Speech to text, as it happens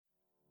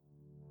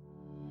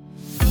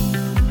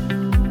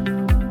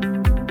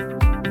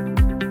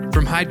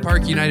Hyde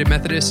Park United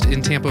Methodist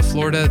in Tampa,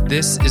 Florida,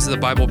 this is the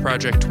Bible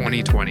Project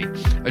 2020,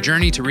 a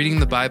journey to reading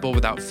the Bible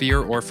without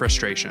fear or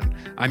frustration.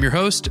 I'm your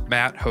host,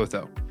 Matt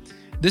Hotho.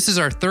 This is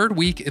our third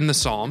week in the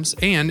Psalms,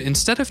 and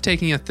instead of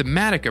taking a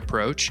thematic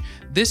approach,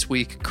 this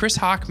week, Chris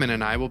Hockman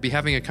and I will be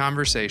having a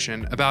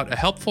conversation about a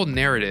helpful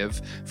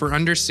narrative for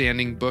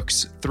understanding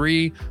books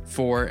 3,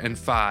 4, and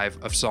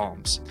 5 of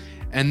Psalms.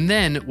 And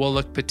then we'll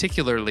look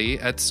particularly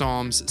at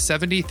Psalms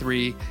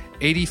 73,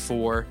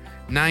 84,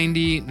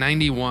 90,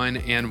 91,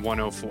 and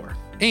 104.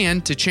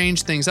 And to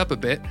change things up a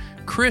bit,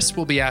 Chris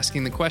will be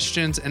asking the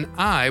questions and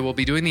I will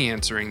be doing the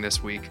answering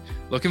this week.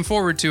 Looking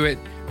forward to it.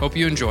 Hope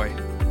you enjoy.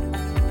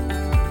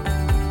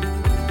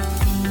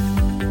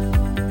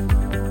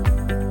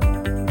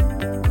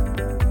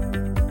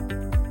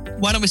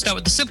 Why don't we start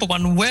with the simple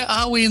one? Where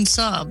are we in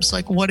Psalms?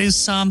 Like, what is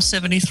Psalm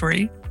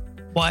 73?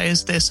 Why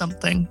is there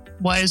something?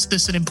 Why is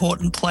this an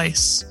important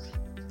place?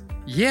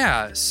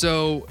 Yeah,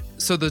 so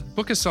the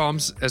book of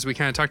Psalms, as we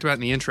kind of talked about in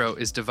the intro,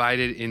 is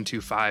divided into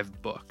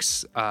 5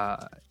 books.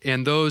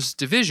 And those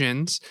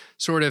divisions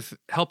sort of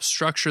help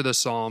structure the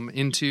psalm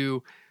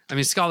into,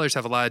 scholars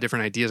have a lot of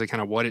different ideas of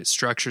kind of what it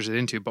structures it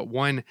into, but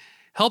one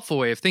helpful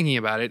way of thinking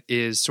about it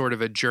is sort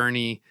of a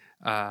journey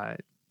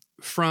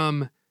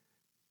from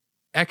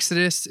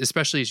Exodus,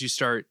 especially as you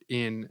start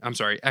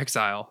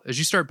exile. As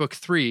you start book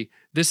 3,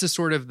 this is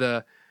sort of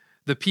the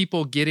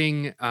people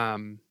getting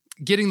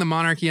the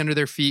monarchy under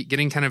their feet,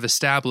 getting kind of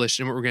established.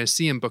 And what we're going to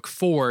see in book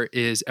 4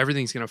 is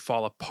everything's going to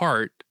fall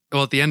apart.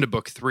 Well, at the end of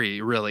book 3,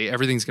 really,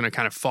 everything's going to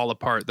kind of fall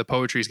apart. The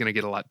poetry is going to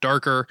get a lot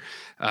darker.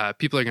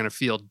 People are going to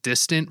feel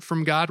distant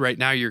from God. Right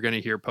now, you're going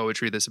to hear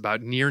poetry that's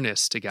about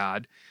nearness to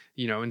God,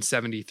 in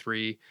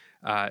 73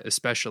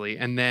 especially.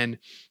 And then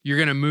you're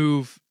going to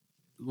move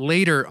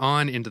later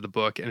on into the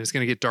book, and it's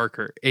going to get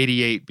darker.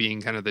 88 being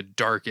kind of the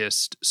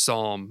darkest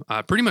psalm,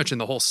 pretty much in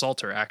the whole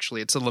Psalter,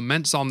 actually. It's a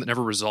lament psalm that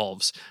never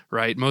resolves,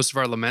 right? Most of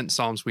our lament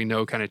psalms we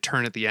know kind of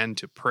turn at the end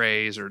to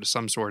praise or to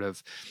some sort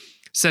of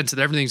sense that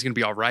everything's going to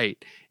be all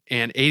right.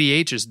 And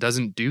 88 just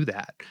doesn't do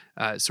that.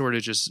 It sort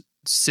of just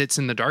sits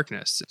in the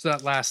darkness. So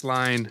that last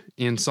line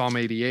in Psalm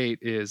 88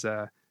 is,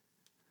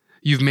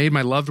 "You've made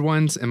my loved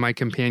ones and my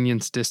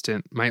companions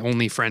distant. My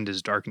only friend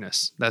is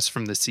darkness." That's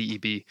from the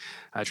CEB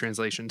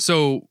translation.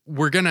 So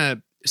we're going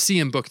to see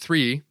in book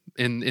 3,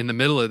 in the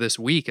middle of this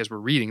week as we're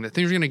reading, that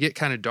things are going to get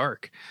kind of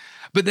dark.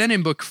 But then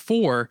in book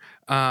 4,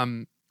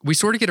 we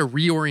sort of get a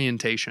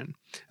reorientation.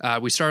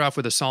 We start off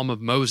with a Psalm of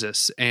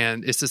Moses,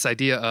 and it's this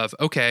idea of,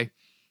 okay,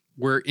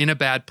 we're in a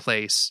bad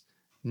place.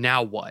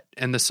 Now what?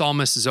 And the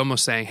psalmist is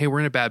almost saying, hey, we're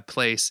in a bad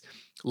place.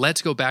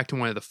 Let's go back to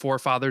one of the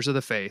forefathers of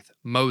the faith,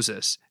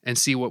 Moses, and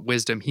see what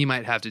wisdom he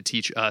might have to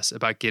teach us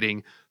about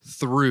getting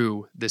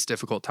through this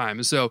difficult time.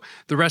 And so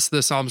the rest of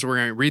the Psalms we're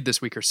going to read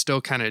this week are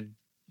still kind of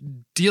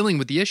dealing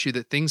with the issue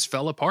that things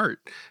fell apart.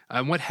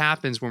 And what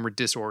happens when we're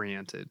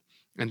disoriented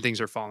and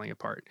things are falling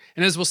apart.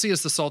 And as we'll see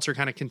as the Psalter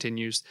kind of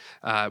continues,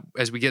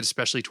 as we get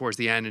especially towards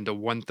the end into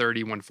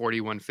 130,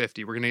 140,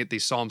 150, we're going to get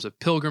these Psalms of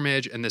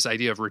pilgrimage and this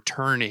idea of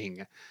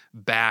returning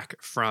back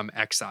from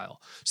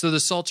exile. So the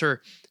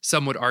Psalter,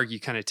 some would argue,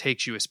 kind of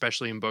takes you,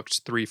 especially in books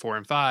 3, 4,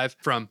 and 5,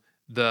 from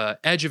the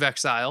edge of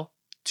exile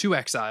to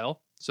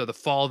exile. So the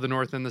fall of the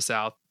north and the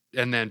south.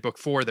 And then book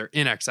 4, they're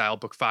in exile.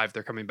 Book 5,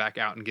 they're coming back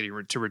out and getting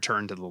to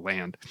return to the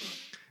land.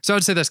 So I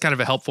would say that's kind of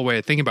a helpful way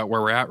of thinking about where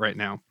we're at right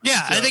now.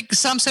 Yeah, so I think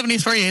Psalm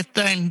 73 is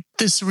then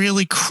this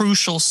really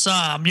crucial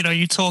psalm.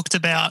 You talked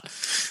about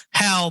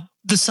how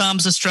the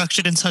psalms are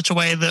structured in such a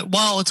way that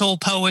while it's all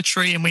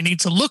poetry and we need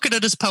to look at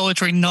it as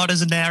poetry, not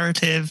as a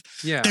narrative,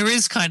 there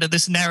is kind of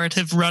this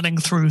narrative running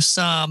through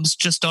psalms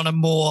just on a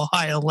more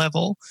higher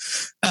level.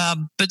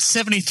 But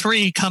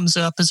 73 comes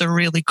up as a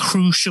really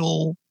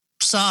crucial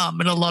psalm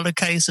in a lot of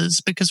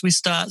cases because we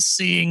start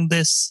seeing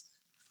this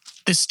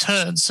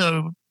turn.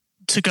 So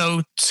to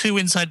go to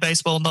inside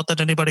baseball, not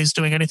that anybody's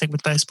doing anything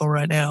with baseball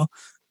right now,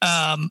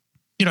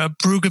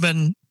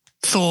 Brueggemann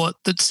thought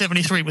that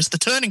 73 was the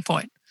turning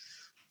point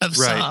of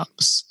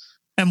Psalms,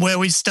 and where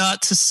we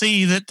start to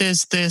see that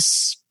there's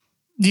this,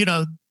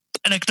 an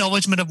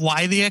acknowledgement of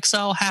why the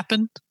exile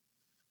happened,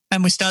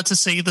 and we start to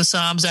see the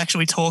Psalms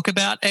actually talk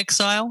about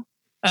exile.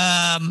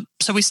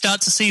 So we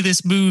start to see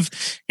this move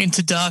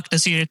into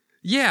darkness here.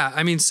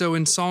 Yeah, so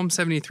in Psalm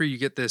 73, you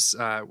get this,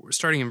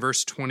 starting in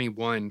verse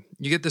 21,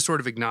 you get this sort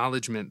of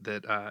acknowledgement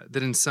that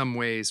in some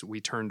ways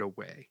we turned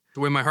away.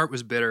 When my heart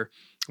was bitter,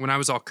 when I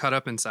was all cut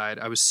up inside,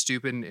 I was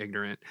stupid and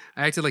ignorant.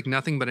 I acted like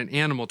nothing but an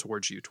animal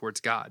towards you, towards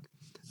God.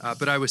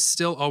 But I was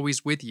still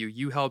always with you.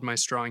 You held my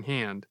strong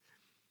hand.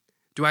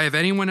 Do I have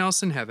anyone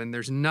else in heaven?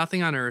 There's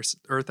nothing on earth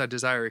I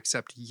desire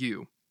except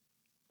you.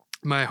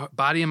 My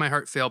body and my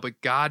heart fail,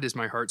 but God is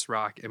my heart's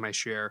rock and my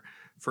share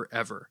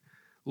forever.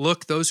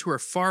 Look, those who are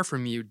far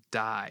from you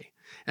die.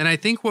 And I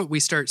think what we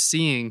start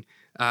seeing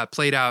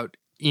played out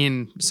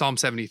in Psalm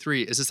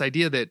 73 is this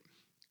idea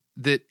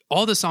that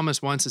all the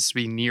psalmist wants is to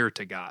be near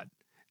to God.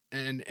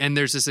 And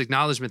there's this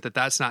acknowledgement that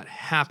that's not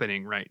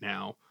happening right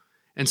now.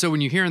 And so when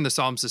you hear in the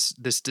Psalms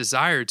this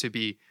desire to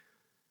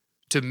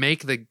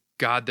make the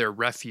God their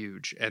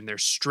refuge and their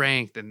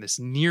strength and this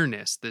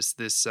nearness, this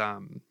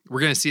we're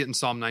going to see it in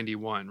Psalm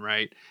 91,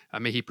 right?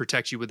 May he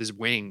protect you with his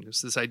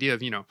wings. This idea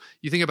of,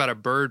 you think about a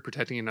bird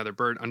protecting another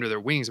bird under their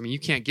wings. I mean, you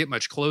can't get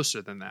much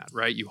closer than that,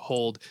 right? You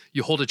hold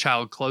a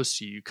child close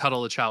to you, you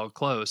cuddle a child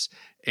close.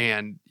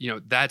 And,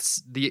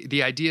 that's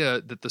the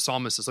idea that the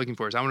psalmist is looking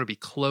for is I want to be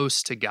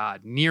close to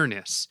God.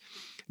 Nearness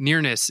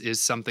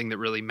is something that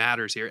really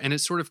matters here. And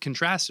it's sort of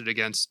contrasted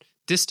against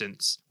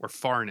distance or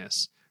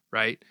farness,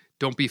 right?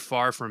 Don't be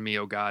far from me,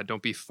 O God.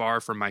 Don't be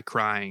far from my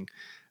crying,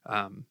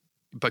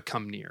 but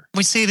come near.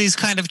 We see these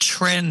kind of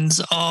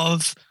trends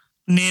of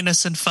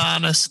nearness and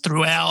farness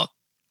throughout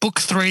book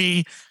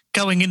 3,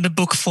 going into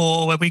book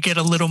 4, where we get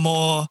a little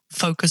more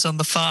focus on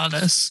the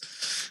farness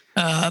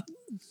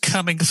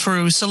coming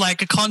through. So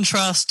like a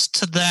contrast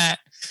to that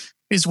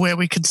is where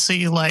we can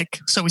see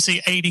so we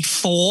see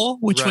 84,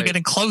 which we're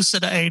getting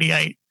closer to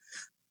 88,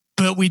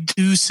 but we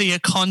do see a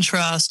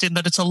contrast in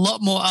that it's a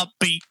lot more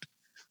upbeat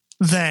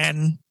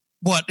than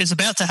what is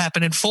about to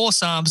happen in 4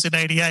 Psalms in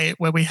 88,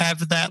 where we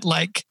have that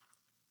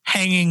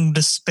hanging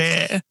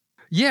despair.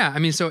 Yeah, I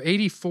mean, so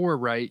 84,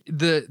 right?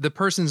 The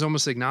person's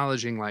almost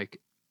acknowledging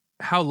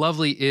how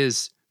lovely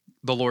is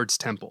the Lord's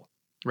temple,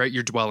 right?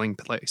 Your dwelling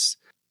place.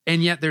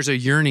 And yet there's a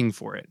yearning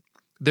for it.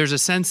 There's a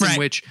sense in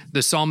which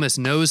the psalmist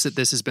knows that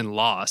this has been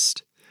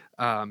lost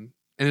and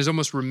is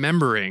almost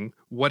remembering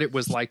what it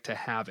was like to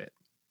have it.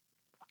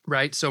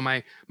 Right? So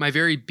my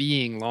very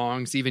being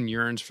longs, even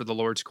yearns for the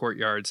Lord's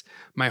courtyards.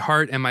 My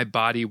heart and my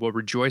body will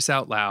rejoice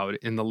out loud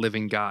in the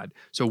living God.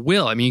 So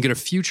you get a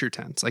future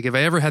tense. If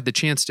I ever had the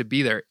chance to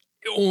be there,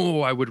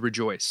 I would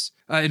rejoice.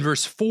 In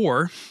verse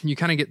 4, you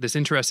kind of get this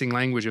interesting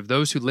language of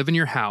those who live in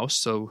your house.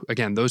 So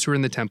again, those who are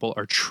in the temple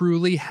are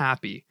truly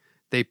happy.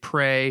 They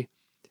pray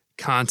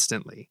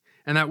constantly.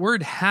 And that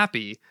word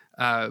happy,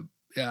 the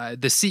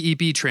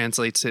CEB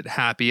translates it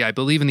happy. I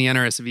believe in the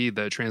NRSV,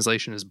 the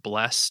translation is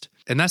blessed.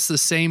 And that's the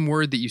same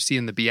word that you see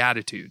in the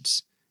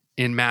Beatitudes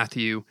in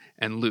Matthew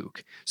and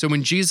Luke. So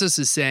when Jesus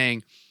is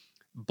saying,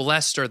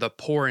 blessed are the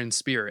poor in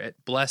spirit,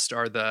 blessed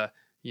are the,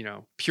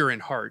 pure in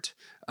heart,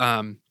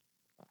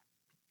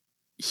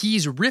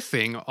 he's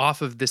riffing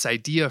off of this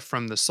idea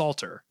from the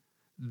Psalter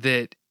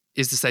that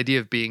is this idea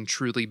of being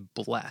truly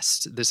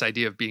blessed, this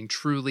idea of being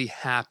truly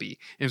happy.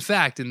 In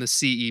fact, in the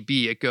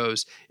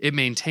CEB, it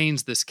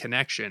maintains this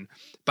connection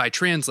by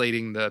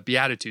translating the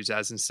Beatitudes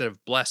as instead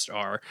of blessed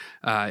are,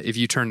 if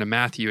you turn to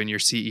Matthew in your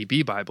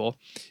CEB Bible,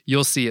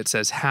 you'll see it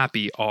says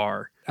happy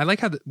are. I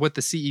like what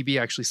the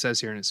CEB actually says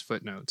here in its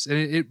footnotes. And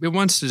it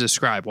wants to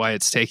describe why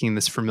it's taking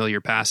this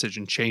familiar passage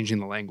and changing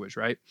the language,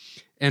 right?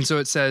 And so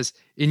it says,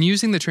 in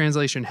using the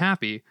translation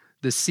happy,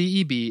 the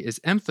CEB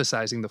is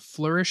emphasizing the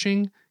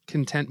flourishing,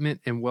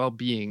 contentment, and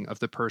well-being of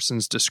the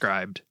persons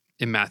described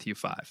in Matthew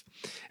 5.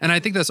 And I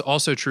think that's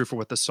also true for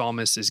what the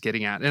psalmist is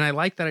getting at. And I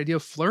like that idea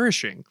of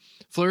flourishing.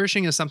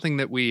 Flourishing is something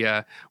that we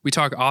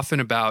talk often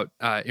about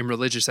in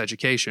religious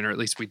education, or at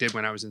least we did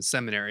when I was in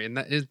seminary. And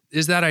that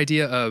is that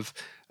idea of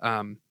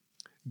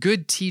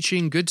good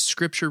teaching, good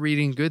scripture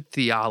reading, good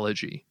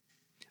theology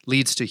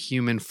leads to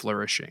human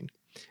flourishing.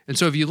 And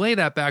so if you lay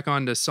that back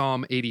onto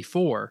Psalm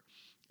 84,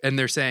 and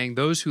they're saying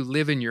those who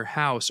live in your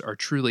house are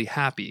truly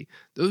happy.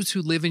 Those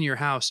who live in your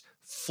house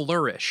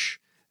flourish.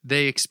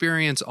 They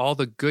experience all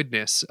the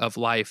goodness of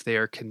life. They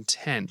are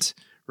content,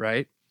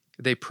 right?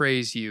 They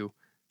praise you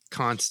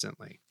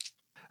constantly.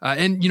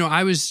 And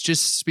I was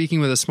just speaking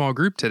with a small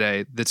group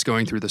today that's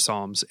going through the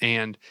Psalms,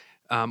 and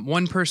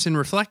one person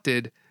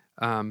reflected,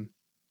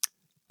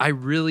 I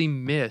really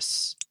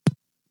miss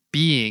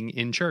being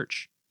in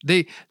church.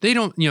 They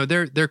don't,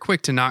 they're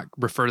quick to not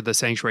refer to the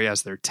sanctuary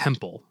as their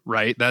temple,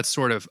 right? That's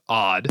sort of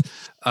odd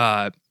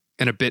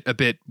and a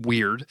bit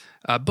weird.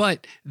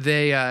 But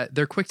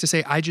they're quick to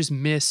say, I just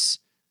miss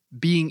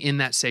being in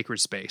that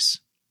sacred space.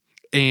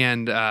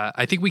 And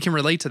I think we can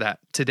relate to that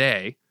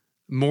today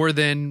more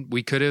than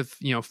we could have,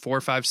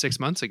 4, 5, 6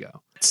 months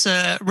ago. It's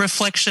a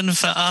reflection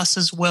for us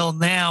as well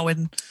now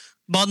in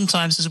modern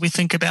times as we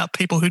think about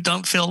people who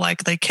don't feel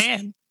like they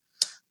can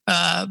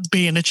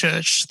be in a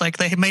church.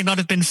 They may not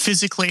have been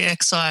physically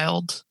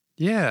exiled,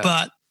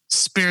 but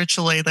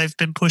spiritually they've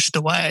been pushed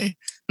away.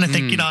 And I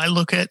think, I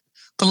look at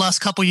the last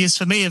couple of years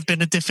for me have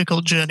been a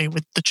difficult journey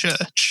with the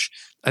church.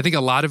 I think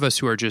a lot of us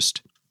who are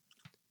just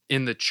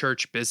in the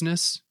church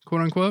business,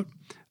 quote unquote,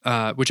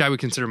 which I would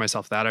consider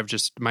myself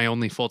that. My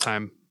only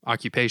full-time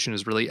occupation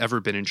has really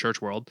ever been in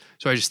church world.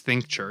 So I just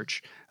think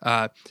church.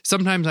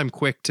 Sometimes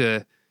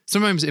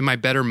in my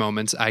better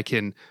moments, I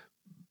can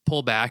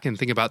pull back and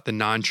think about the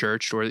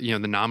non-church or, the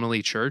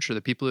nominally church or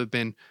the people who have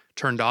been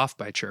turned off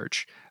by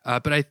church.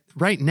 But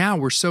right now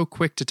we're so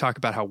quick to talk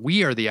about how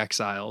we are the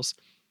exiles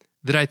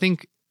that I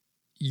think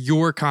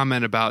your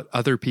comment about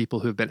other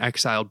people who've been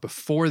exiled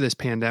before this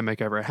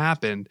pandemic ever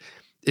happened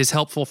is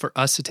helpful for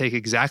us to take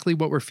exactly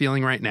what we're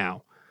feeling right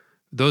now.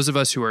 Those of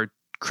us who are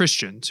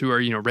Christians, who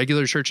are,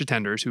 regular church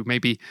attenders, who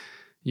maybe,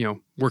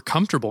 we're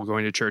comfortable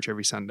going to church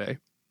every Sunday,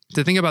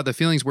 to think about the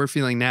feelings we're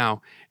feeling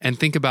now and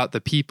think about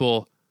the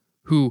people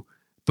who,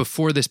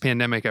 before this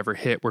pandemic ever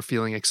hit, were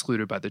feeling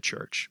excluded by the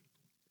church.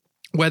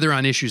 whether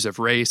on issues of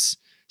race,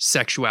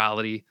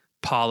 sexuality,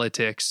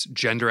 politics,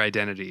 gender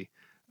identity.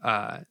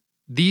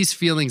 These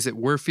feelings that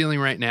we're feeling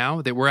right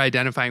now, that we're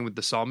identifying with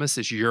the psalmist,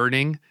 this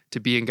yearning to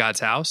be in God's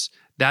house,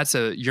 that's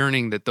a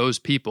yearning that those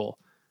people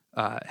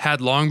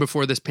had long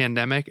before this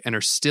pandemic and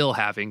are still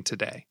having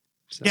today.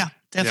 So, yeah,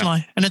 definitely.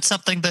 Yeah. And it's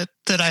something that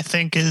I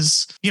think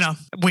is,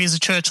 we as a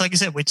church, like you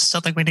said, it's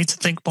something we need to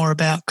think more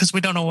about because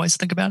we don't always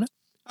think about it.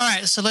 All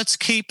right, so let's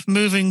keep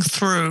moving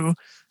through.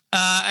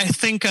 I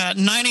think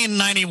 90 and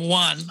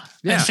 91,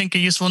 I think are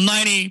useful.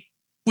 90,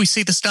 we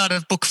see the start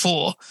of book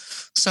 4.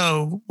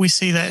 So we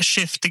see that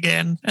shift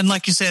again. And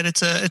like you said,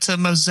 it's a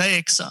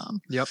Mosaic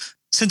psalm. Yep.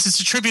 Since it's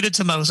attributed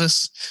to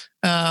Moses,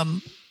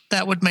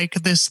 that would make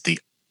this the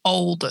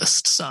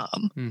oldest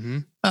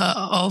psalm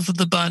of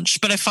the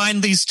bunch. But I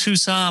find these two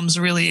psalms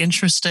really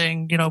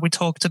interesting. We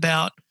talked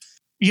about,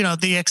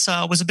 the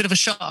exile was a bit of a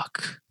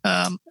shock.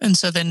 And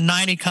so then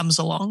 90 comes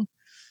along.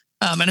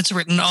 And it's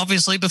written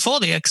obviously before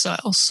the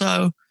exile.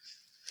 So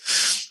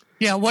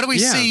yeah, what do we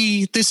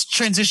see this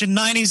transition?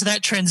 90 is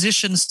that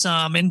transition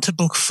psalm into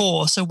book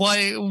 4. So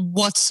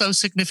what's so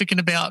significant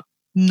about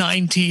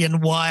 90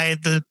 and why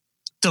the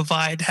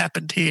divide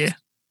happened here?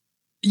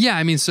 Yeah,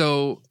 I mean,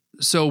 so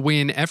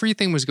when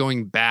everything was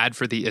going bad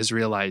for the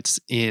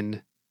Israelites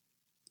in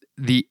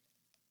the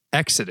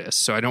Exodus,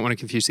 so I don't want to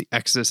confuse the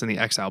Exodus and the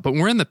exile, but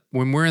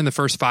when we're in the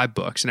first 5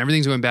 books and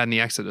everything's going bad in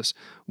the Exodus,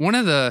 one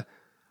of the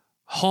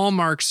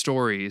hallmark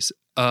stories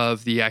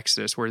of the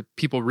Exodus where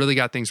people really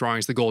got things wrong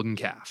is the golden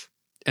calf.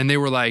 And they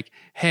were like,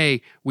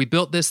 hey, we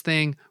built this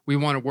thing. We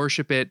want to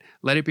worship it.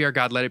 Let it be our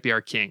God. Let it be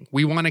our king.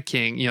 We want a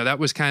king. That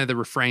was kind of the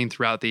refrain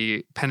throughout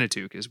the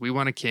Pentateuch is we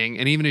want a king.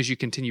 And even as you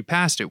continue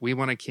past it, we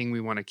want a king. We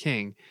want a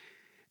king.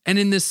 And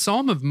in this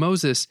Psalm of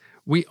Moses,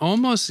 we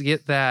almost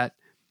get that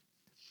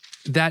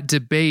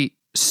debate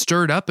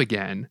stirred up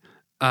again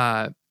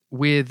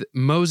with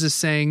Moses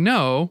saying,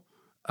 no,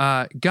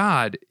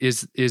 God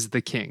is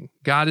the king.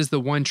 God is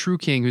the one true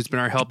king who's been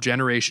our help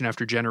generation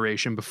after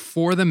generation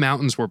before the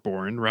mountains were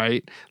born,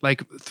 right?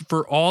 Like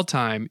for all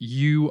time,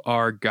 you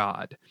are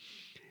God.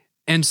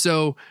 And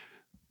so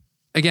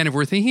again, if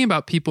we're thinking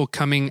about people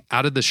coming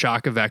out of the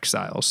shock of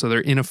exile, so they're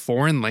in a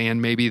foreign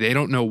land, maybe they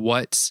don't know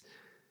what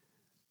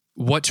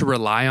to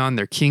rely on.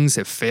 Their kings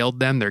have failed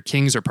them. Their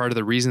kings are part of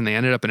the reason they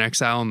ended up in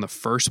exile in the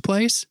first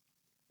place.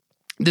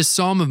 This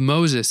Psalm of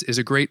Moses is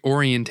a great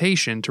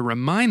orientation to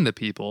remind the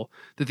people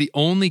that the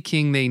only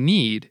king they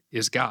need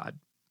is God.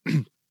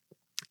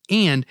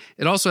 And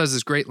it also has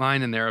this great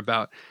line in there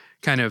about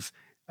kind of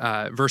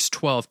verse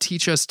 12,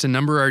 teach us to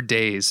number our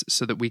days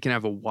so that we can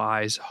have a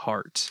wise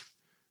heart,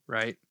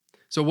 right?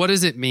 So what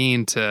does it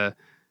mean to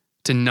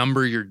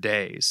number your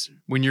days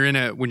when you're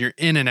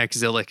in an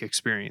exilic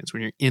experience,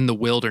 when you're in the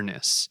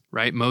wilderness,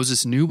 right?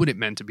 Moses knew what it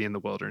meant to be in the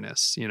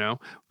wilderness,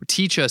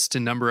 teach us to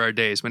number our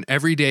days when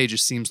every day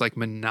just seems like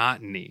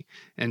monotony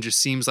and just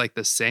seems like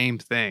the same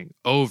thing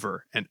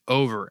over and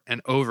over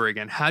and over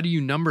again. How do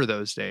you number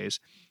those days?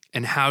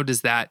 And how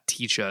does that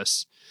teach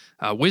us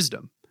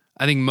wisdom?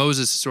 I think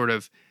Moses is sort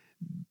of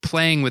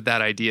playing with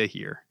that idea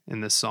here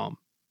in this Psalm.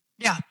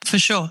 Yeah, for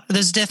sure.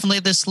 There's definitely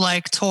this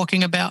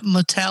talking about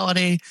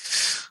mortality,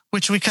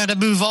 which we kind of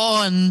move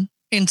on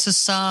into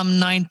Psalm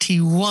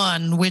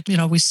 91, which,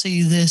 we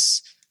see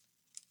this,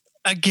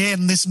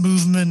 again, this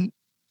movement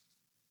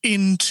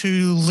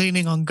into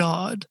leaning on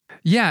God.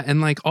 Yeah,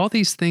 and all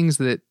these things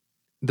that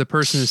the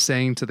person is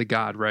saying to the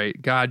God, right?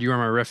 God, you are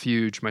my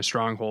refuge, my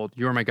stronghold.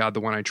 You are my God,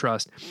 the one I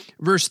trust.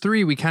 Verse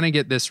 3, we kind of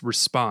get this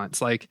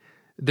response.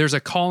 There's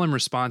a call and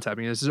response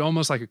happening. This is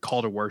almost like a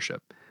call to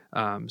worship.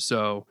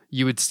 So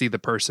you would see the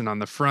person on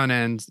the front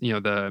end,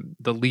 the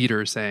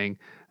leader saying,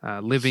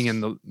 living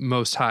in the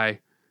most high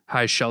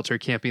shelter,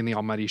 camping in the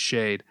almighty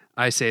shade,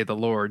 I say the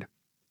Lord.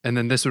 And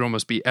then this would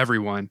almost be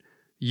everyone.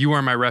 You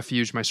are my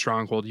refuge, my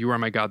stronghold. You are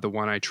my God, the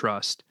one I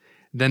trust.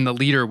 Then the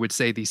leader would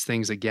say these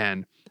things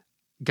again.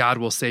 God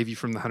will save you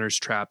from the hunter's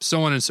trap,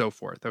 so on and so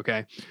forth.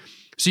 Okay.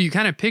 So you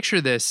kind of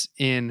picture this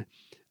in,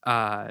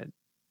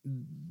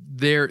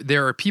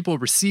 there are people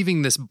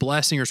receiving this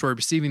blessing or sort of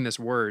receiving this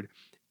word.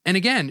 And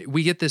again,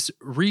 we get this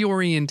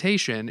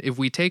reorientation. If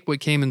we take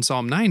what came in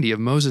Psalm 90 of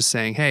Moses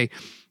saying, hey,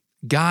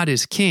 God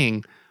is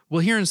king.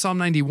 Well, here in Psalm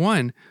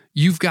 91,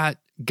 you've got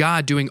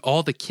God doing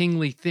all the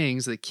kingly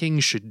things that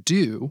kings should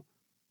do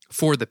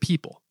for the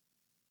people.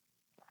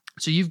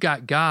 So you've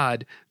got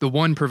God, the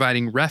one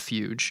providing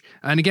refuge.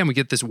 And again, we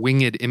get this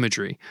winged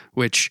imagery,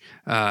 which,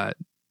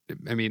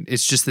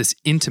 it's just this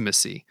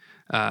intimacy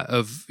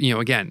of,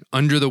 again,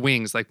 under the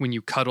wings, like when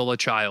you cuddle a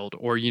child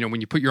or,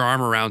 when you put your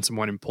arm around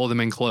someone and pull them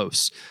in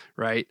close,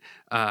 right?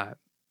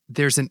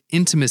 There's an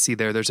intimacy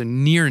there. There's a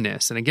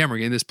nearness. And again, we're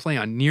getting this play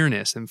on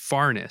nearness and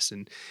farness.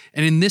 And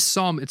in this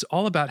psalm, it's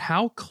all about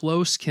how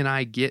close can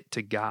I get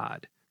to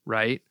God,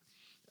 right?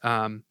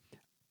 And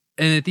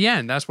at the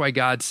end, that's why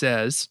God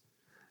says,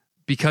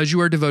 because you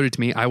are devoted to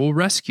me, I will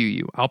rescue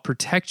you. I'll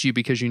protect you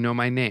because you know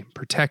my name.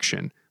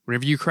 Protection.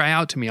 Whenever you cry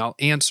out to me, I'll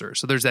answer.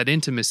 So there's that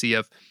intimacy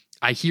of,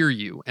 I hear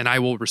you and I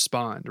will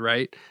respond,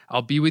 right?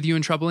 I'll be with you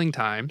in troubling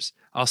times.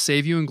 I'll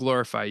save you and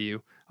glorify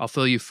you. I'll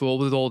fill you full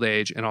with old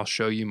age, and I'll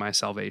show you my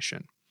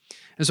salvation.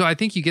 And so I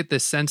think you get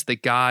this sense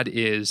that God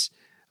is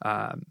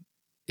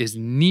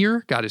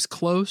near, God is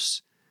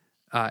close,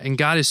 and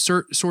God is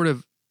sort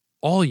of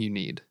all you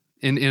need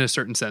in a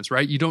certain sense,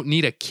 right? You don't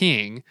need a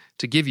king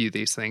to give you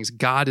these things.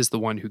 God is the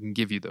one who can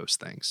give you those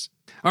things.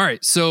 All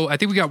right, so I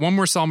think we got one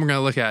more psalm we're going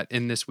to look at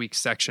in this week's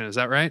section. Is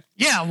that right?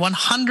 Yeah,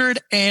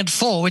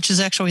 104, which is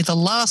actually the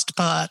last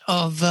part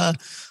of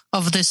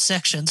this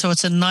section. So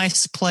it's a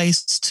nice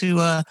place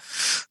to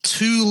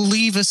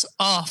leave us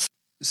off.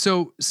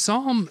 So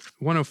Psalm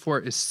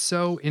 104 is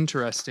so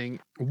interesting.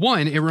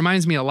 One, it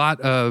reminds me a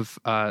lot of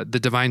the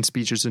divine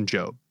speeches in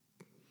Job.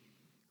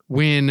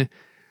 When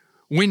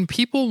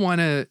people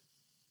want to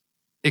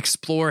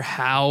explore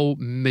how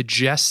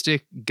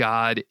majestic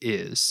God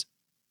is,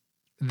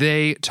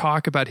 they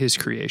talk about his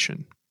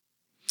creation.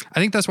 I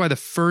think that's why the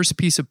first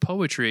piece of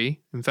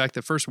poetry, in fact,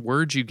 the first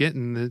words you get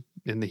in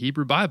the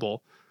Hebrew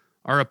Bible,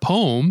 are a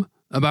poem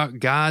about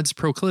God's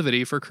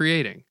proclivity for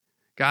creating.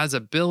 God's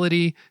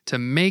ability to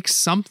make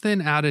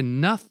something out of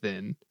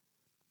nothing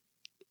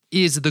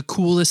is the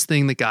coolest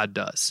thing that God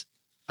does,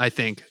 I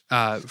think,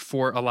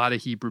 for a lot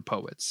of Hebrew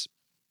poets.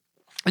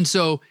 And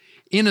so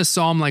in a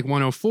psalm like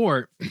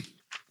 104,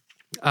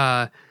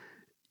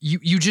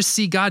 you just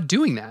see God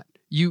doing that.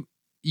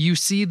 You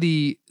see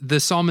the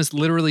psalmist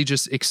literally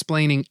just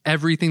explaining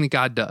everything that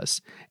God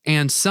does.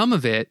 And some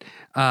of it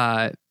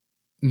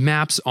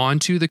maps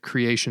onto the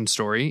creation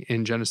story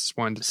in Genesis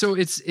 1. So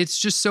it's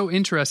just so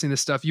interesting,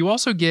 this stuff. You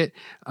also get,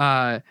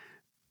 so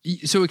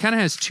it kind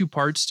of has two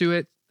parts to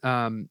it.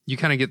 You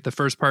kind of get the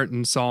first part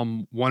in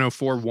Psalm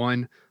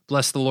 104:1,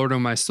 bless the Lord, O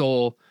my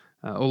soul,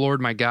 O Lord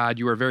my God,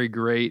 you are very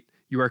great.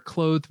 You are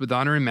clothed with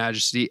honor and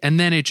majesty. And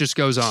then it just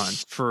goes on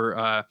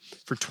for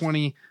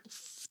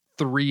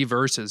 23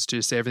 verses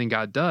to say everything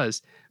God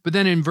does. But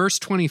then in verse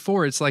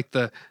 24, it's like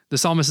the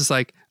psalmist is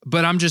like,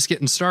 but I'm just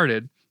getting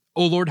started.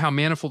 O Lord, how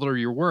manifold are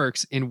your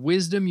works. In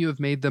wisdom you have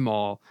made them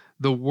all.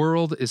 The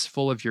world is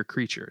full of your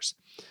creatures.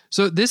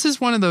 So this is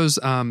one of those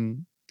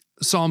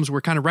psalms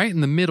where kind of right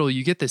in the middle,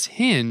 you get this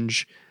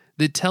hinge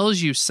that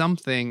tells you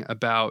something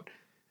about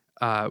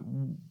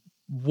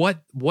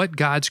what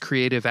God's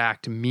creative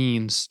act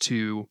means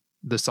to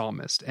the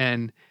psalmist.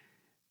 And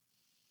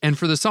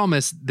for the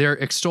psalmist, they're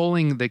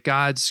extolling that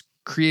God's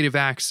creative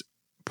acts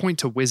point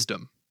to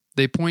wisdom.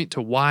 They point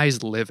to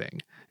wise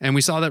living. And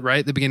we saw that right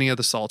at the beginning of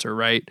the Psalter,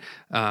 right?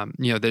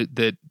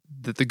 That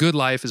the good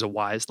life is a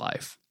wise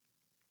life.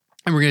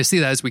 And we're going to see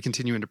that as we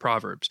continue into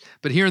Proverbs.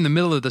 But here in the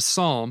middle of the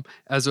psalm,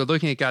 as they're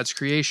looking at God's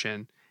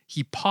creation,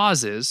 he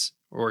pauses,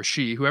 or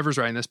she, whoever's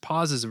writing this,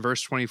 pauses in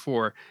verse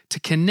 24 to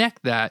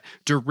connect that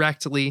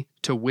directly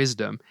to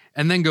wisdom,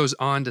 and then goes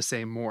on to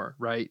say more,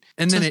 right?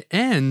 And then it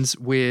ends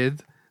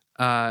with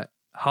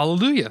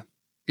hallelujah.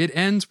 It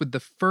ends with the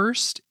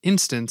first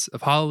instance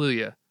of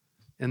hallelujah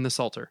in the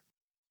Psalter.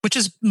 Which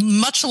is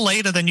much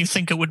later than you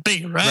think it would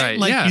be, right?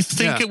 You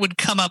think it would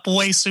come up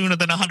way sooner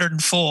than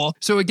 104.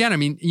 So again, I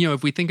mean,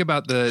 if we think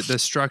about the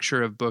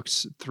structure of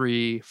books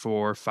 3,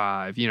 4,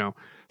 5,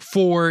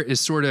 4 is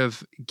sort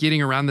of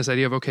getting around this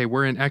idea of, okay,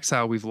 we're in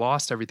exile, we've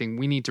lost everything,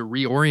 we need to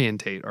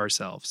reorientate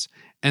ourselves.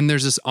 And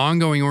there's this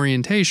ongoing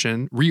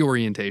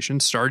reorientation,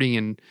 starting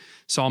in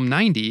Psalm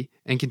 90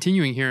 and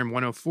continuing here in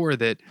 104,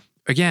 that,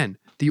 again,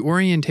 the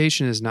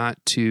orientation is not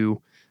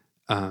to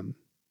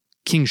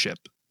kingship.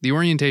 The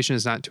orientation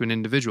is not to an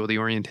individual. The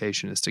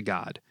orientation is to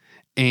God.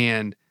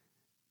 And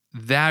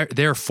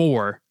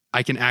therefore,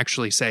 I can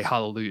actually say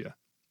hallelujah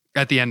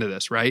at the end of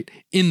this, right?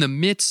 In the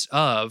midst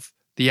of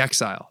the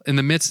exile, in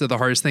the midst of the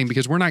hardest thing,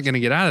 because we're not going to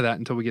get out of that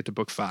until we get to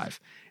book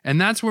 5.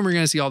 And that's when we're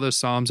going to see all those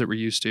psalms that we're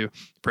used to.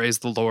 Praise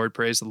the Lord,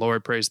 praise the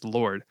Lord, praise the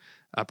Lord.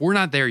 But we're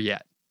not there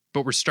yet,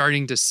 but we're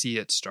starting to see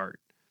it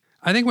start.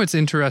 I think what's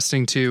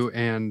interesting too,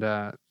 and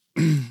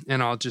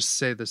I'll just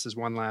say this as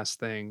one last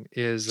thing,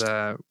 is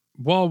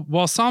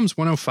while Psalms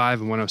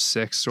 105 and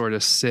 106 sort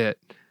of sit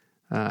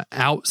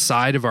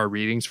outside of our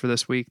readings for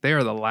this week, they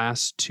are the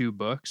last two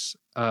books,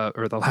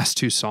 or the last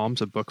two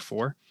Psalms of book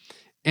 4.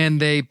 And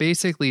they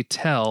basically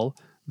tell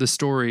the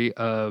story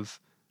of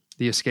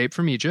the escape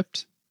from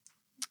Egypt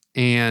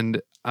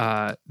and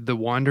the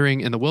wandering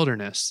in the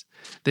wilderness.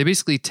 They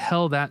basically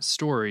tell that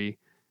story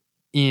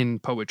in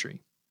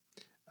poetry.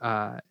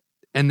 And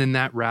then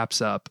that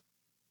wraps up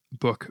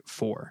book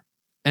 4.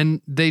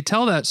 And they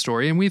tell that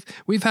story, and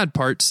we've had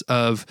parts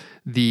of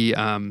the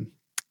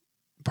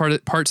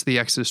parts of the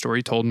Exodus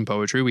story told in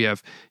poetry. We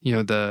have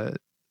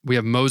we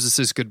have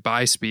Moses'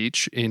 goodbye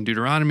speech in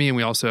Deuteronomy, and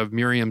we also have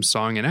Miriam's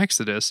song in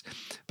Exodus.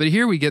 But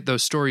here we get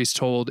those stories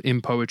told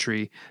in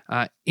poetry,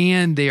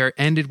 and they are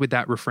ended with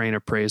that refrain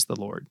of praise the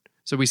Lord.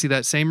 So we see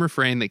that same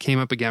refrain that came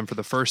up again for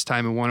the first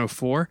time in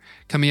 104,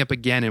 coming up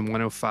again in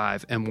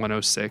 105 and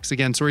 106.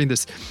 Again, sort of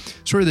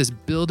this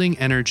building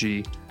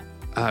energy,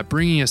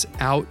 bringing us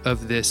out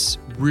of this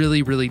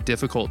really, really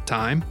difficult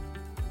time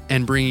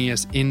and bringing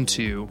us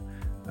into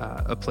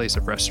a place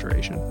of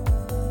restoration.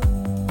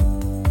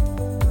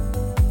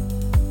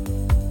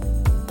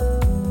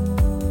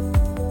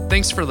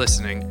 Thanks for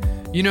listening.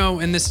 You know,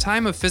 in this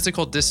time of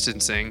physical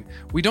distancing,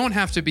 we don't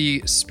have to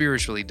be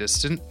spiritually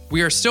distant.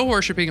 We are still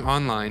worshiping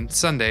online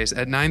Sundays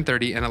at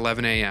 9:30 and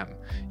 11 a.m.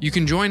 You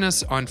can join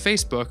us on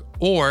Facebook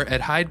or at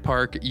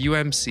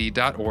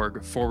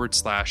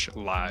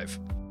hydeparkumc.org/live.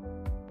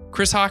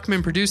 Chris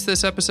Hockman produced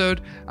this episode.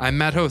 I'm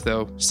Matt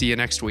Hotho. See you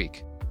next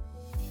week.